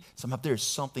need some help. There's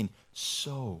something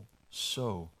so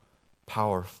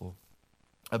powerful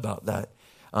about that.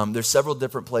 There's several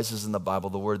different places in the Bible,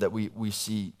 the word that we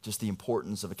see just the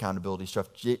importance of accountability stuff.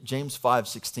 James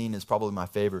 5:16 is probably my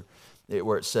favorite,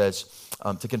 where it says,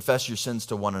 to confess your sins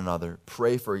to one another,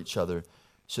 pray for each other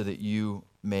so that you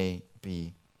may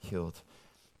be healed.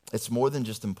 It's more than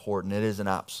just important. It is an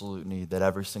absolute need that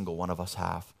every single one of us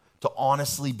have to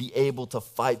honestly be able to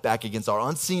fight back against our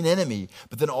unseen enemy,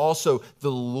 but then also the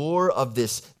lure of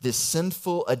this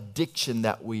sinful addiction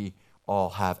that we all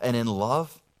have. And in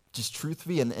love, just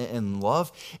truthfully, in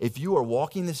love, if you are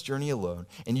walking this journey alone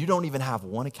and you don't even have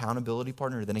one accountability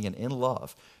partner, then again, in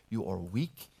love, you are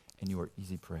weak and you are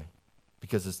easy prey.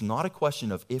 Because it's not a question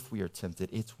of if we are tempted,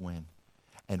 it's when.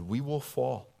 And we will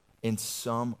fall in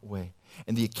some way.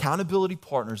 And the accountability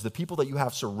partners, the people that you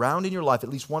have surrounding your life, at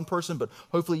least one person, but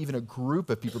hopefully even a group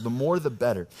of people, the more the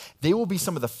better. They will be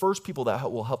some of the first people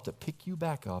that will help to pick you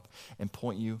back up and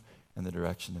point you in the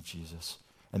direction of Jesus.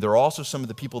 And there are also some of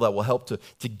the people that will help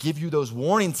to give you those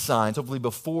warning signs, hopefully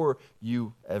before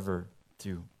you ever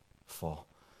do fall.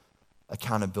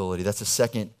 Accountability. That's the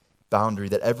second boundary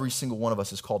that every single one of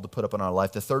us is called to put up in our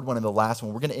life. The third one and the last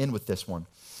one, we're going to end with this one,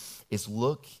 is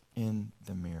look in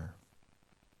the mirror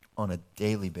on a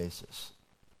daily basis.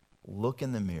 Look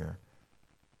in the mirror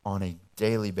on a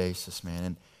daily basis, man.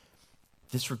 And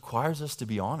this requires us to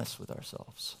be honest with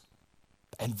ourselves.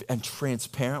 And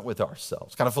transparent with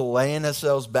ourselves, kind of laying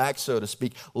ourselves back, so to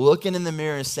speak, looking in the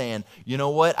mirror and saying, you know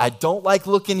what, I don't like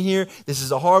looking here. This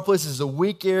is a hard place. This is a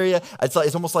weak area. It's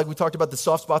almost like we talked about the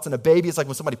soft spots in a baby. It's like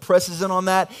when somebody presses in on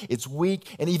that, it's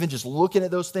weak. And even just looking at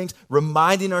those things,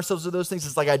 reminding ourselves of those things,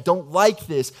 it's like, I don't like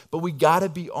this, but we got to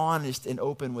be honest and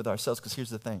open with ourselves. Because here's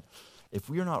the thing. If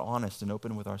we are not honest and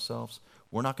open with ourselves,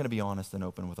 we're not going to be honest and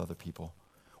open with other people.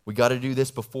 We got to do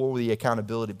this before the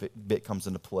accountability bit comes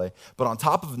into play. But on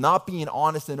top of not being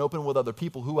honest and open with other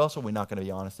people, who else are we not going to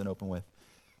be honest and open with?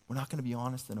 We're not going to be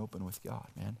honest and open with God,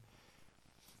 man.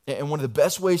 And one of the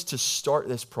best ways to start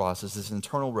this process, this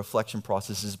internal reflection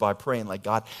process, is by praying, like,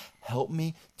 God, help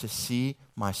me to see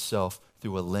myself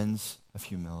through a lens of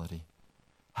humility.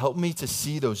 Help me to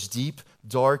see those deep,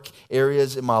 dark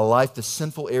areas in my life, the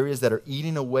sinful areas that are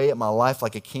eating away at my life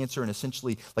like a cancer and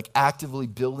essentially like actively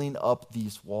building up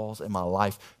these walls in my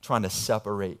life, trying to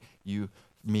separate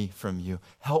me from you.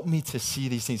 Help me to see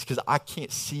these things because I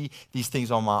can't see these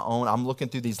things on my own. I'm looking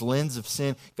through these lens of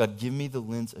sin. God, give me the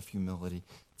lens of humility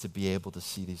to be able to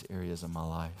see these areas in my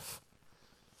life.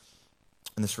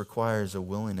 And this requires a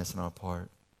willingness on our part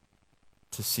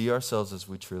to see ourselves as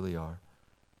we truly are,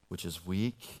 which is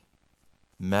weak,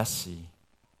 messy,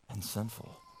 and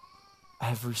sinful.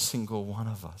 Every single one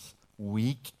of us,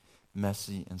 weak,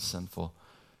 messy, and sinful.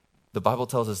 The Bible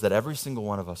tells us that every single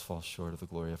one of us falls short of the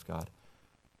glory of God.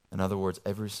 In other words,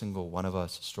 every single one of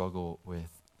us struggle with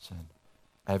sin.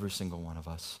 Every single one of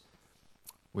us.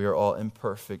 We are all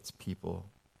imperfect people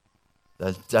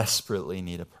that desperately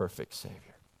need a perfect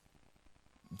Savior.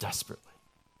 Desperately.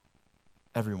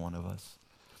 Every one of us.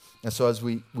 And so as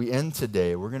we end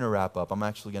today, we're going to wrap up. I'm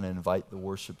actually going to invite the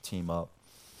worship team up.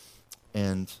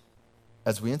 And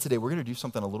as we end today, we're going to do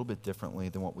something a little bit differently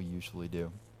than what we usually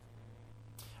do.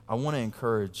 I want to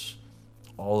encourage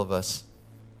all of us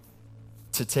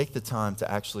to take the time to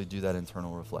actually do that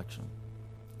internal reflection.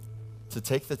 To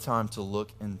take the time to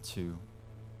look into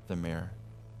the mirror.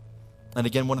 And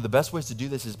again, one of the best ways to do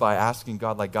this is by asking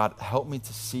God, like, God, help me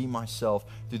to see myself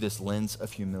through this lens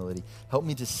of humility. Help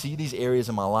me to see these areas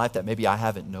in my life that maybe I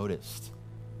haven't noticed.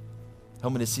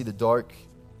 Help me to see the dark,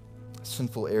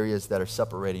 sinful areas that are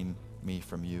separating me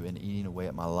from you and eating away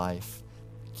at my life,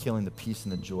 killing the peace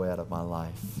and the joy out of my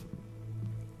life.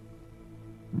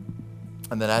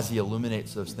 And then as he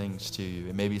illuminates those things to you,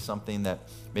 it may be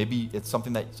maybe it's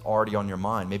something that's already on your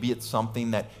mind. Maybe it's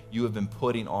something that you have been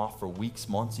putting off for weeks,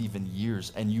 months, even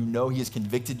years. And you know he has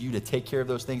convicted you to take care of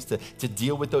those things, to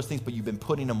deal with those things, but you've been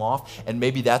putting them off. And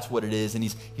maybe that's what it is. And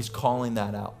he's calling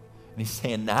that out. And he's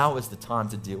saying now is the time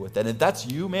to deal with that. And if that's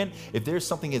you, man, if there's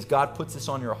something as God puts this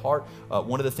on your heart,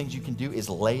 one of the things you can do is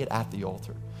lay it at the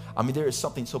altar. I mean, there is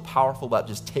something so powerful about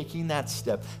just taking that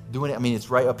step, doing it. I mean, it's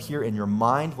right up here in your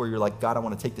mind where you're like, God, I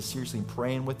want to take this seriously and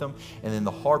praying with them. And in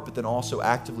the heart, but then also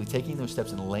actively taking those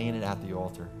steps and laying it at the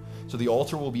altar. So the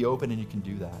altar will be open and you can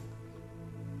do that.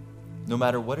 No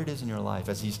matter what it is in your life,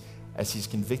 as he's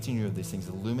convicting you of these things,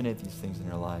 illuminate these things in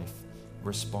your life,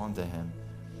 respond to him.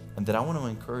 And then I want to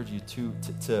encourage you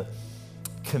to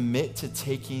commit to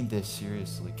taking this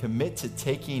seriously. Commit to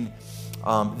taking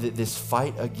this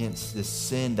fight against this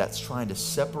sin that's trying to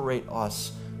separate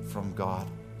us from God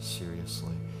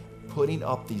seriously. Putting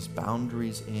up these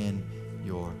boundaries in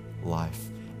your life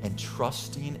and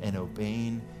trusting and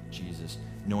obeying Jesus,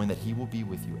 knowing that he will be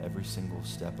with you every single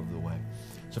step of the way.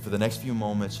 So for the next few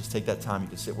moments, just take that time. You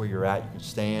can sit where you're at. You can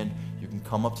stand. You can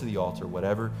come up to the altar,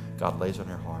 whatever God lays on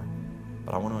your heart.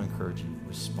 But I want to encourage you,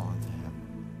 respond to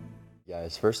him.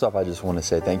 Guys, first off, I just want to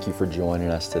say thank you for joining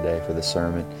us today for the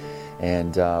sermon.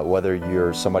 And whether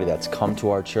you're somebody that's come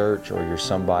to our church or you're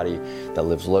somebody that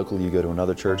lives locally, you go to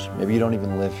another church, maybe you don't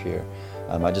even live here.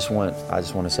 I just want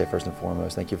to say first and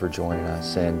foremost, thank you for joining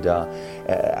us. And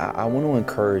I want to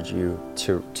encourage you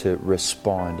to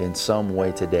respond in some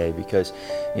way today, because,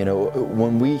 you know,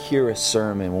 when we hear a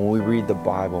sermon, when we read the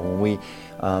Bible, when we,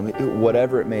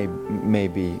 whatever it may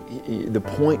be, the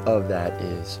point of that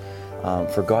is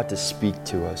for God to speak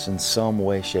to us in some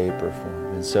way, shape, or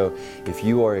form. And so if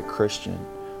you are a Christian,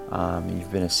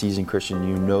 you've been a seasoned Christian,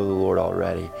 you know the Lord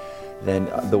already,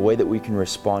 then the way that we can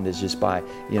respond is just by,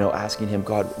 asking him,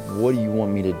 God, what do you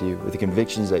want me to do with the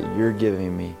convictions that you're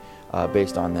giving me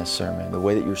based on this sermon, the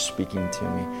way that you're speaking to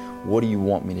me? What do you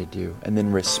want me to do? And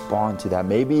then respond to that.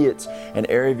 Maybe it's an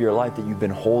area of your life that you've been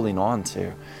holding on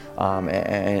to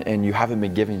and you haven't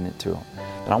been giving it to him.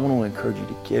 And I want to encourage you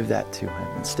to give that to him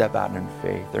and step out in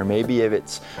faith. Or maybe if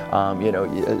it's,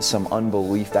 some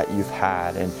unbelief that you've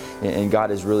had and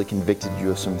God has really convicted you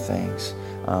of some things.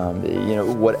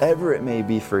 Whatever it may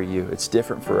be for you, it's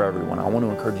different for everyone. I want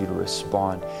to encourage you to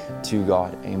respond to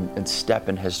God and step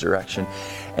in his direction.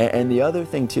 And the other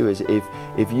thing too is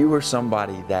if you are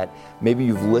somebody that maybe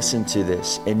you've listened to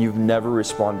this and you've never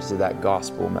responded to that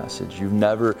gospel message, you've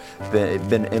never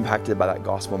been impacted by that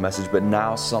gospel message, but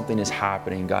now something is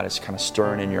happening, God is kind of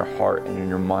stirring in your heart and in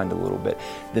your mind a little bit,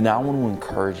 then I want to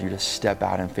encourage you to step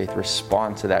out in faith,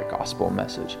 respond to that gospel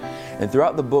message. And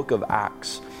throughout the book of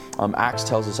Acts, Acts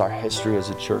tells us our history as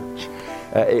a church.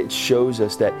 It shows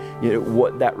us that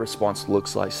what that response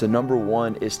looks like. So number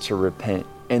one is to repent.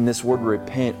 And this word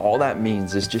repent, all that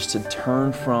means is just to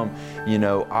turn from,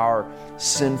 our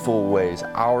sinful ways,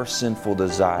 our sinful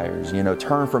desires,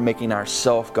 turn from making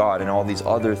ourself God and all these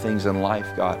other things in life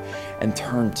God, and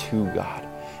turn to God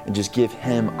and just give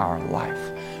him our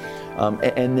life.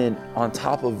 And then on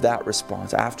top of that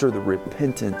response, after the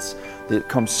repentance, there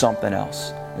comes something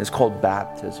else. It's called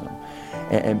baptism.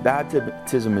 And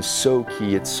baptism is so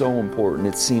key. It's so important.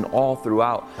 It's seen all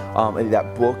throughout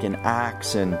that book in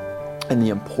Acts and the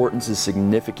importance and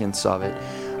significance of it.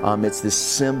 It's this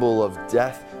symbol of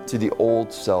death to the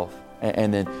old self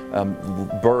and then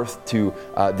birth to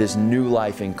this new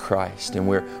life in Christ. And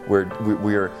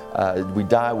we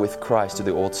die with Christ to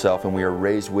the old self, and we are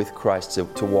raised with Christ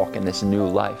to walk in this new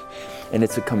life. And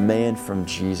it's a command from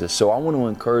Jesus. So I want to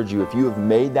encourage you, if you have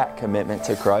made that commitment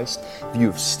to Christ, if you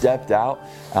have stepped out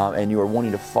and you are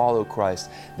wanting to follow Christ,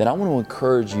 then I want to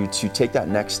encourage you to take that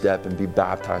next step and be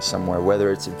baptized somewhere.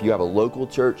 Whether it's if you have a local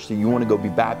church that you want to go be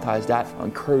baptized at, I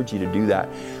encourage you to do that.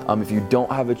 If you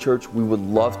don't have a church, we would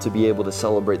love to be able to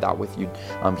celebrate that with you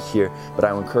here. But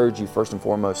I encourage you first and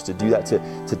foremost to do that,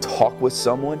 to talk with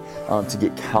someone, to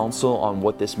get counsel on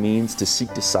what this means, to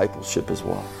seek discipleship as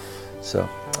well. So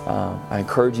I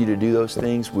encourage you to do those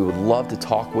things. We would love to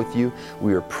talk with you.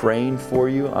 We are praying for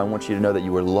you. I want you to know that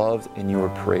you are loved and you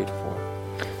are prayed for.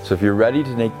 So if you're ready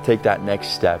to take that next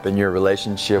step in your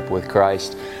relationship with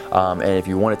Christ, and if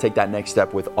you want to take that next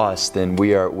step with us, then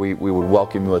we would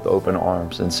welcome you with open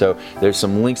arms. And so there's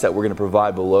some links that we're going to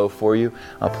provide below for you.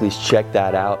 Please check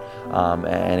that out.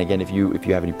 And again, if you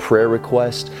have any prayer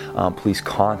requests, please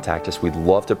contact us. We'd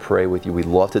love to pray with you. We'd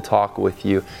love to talk with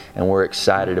you. And we're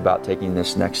excited about taking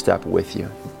this next step with you.